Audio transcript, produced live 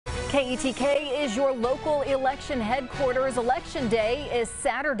KETK is your local election headquarters. Election day is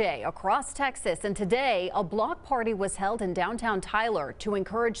Saturday across Texas, and today a block party was held in downtown Tyler to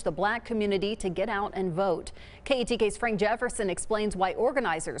encourage the black community to get out and vote. KETK's Frank Jefferson explains why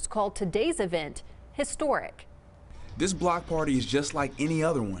organizers called today's event historic. This block party is just like any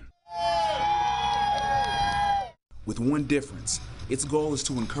other one, with one difference. Its goal is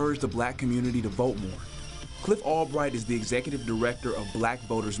to encourage the black community to vote more. Cliff Albright is the executive director of Black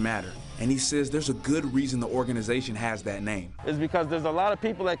Voters Matter, and he says there's a good reason the organization has that name. It's because there's a lot of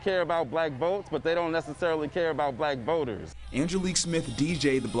people that care about black votes, but they don't necessarily care about black voters. Angelique Smith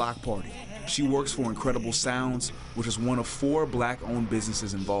DJ'd the block party. She works for Incredible Sounds, which is one of 4 black-owned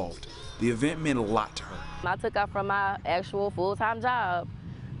businesses involved. The event meant a lot to her. I took off from my actual full-time job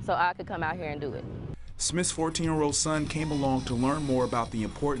so I could come out here and do it. Smith's 14-year-old son came along to learn more about the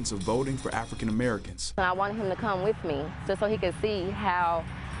importance of voting for African Americans. I wanted him to come with me just so he could see how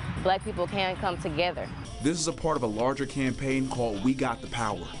black people can come together. This is a part of a larger campaign called We Got the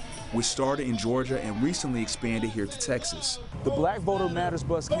Power, which started in Georgia and recently expanded here to Texas. The Black Voter Matters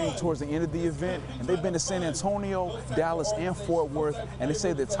bus came towards the end of the event, and they've been to San Antonio, Dallas, and Fort Worth, and they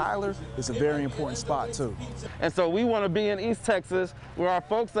say that Tyler is a very important spot too. And so we want to be in East Texas, where our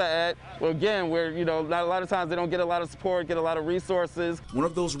folks are at. Well, again, where not a lot of times they don't get a lot of support, get a lot of resources. One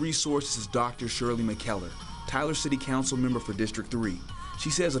of those resources is Dr. Shirley McKellar, Tyler City Council member for District 3.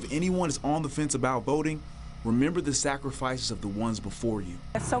 She says if anyone is on the fence about voting, remember the sacrifices of the ones before you.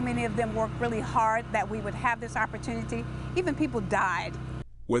 So many of them worked really hard that we would have this opportunity. Even people died.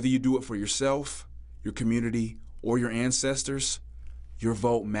 Whether you do it for yourself, your community, or your ancestors, your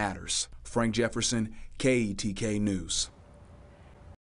vote matters. Frank Jefferson, KETK News.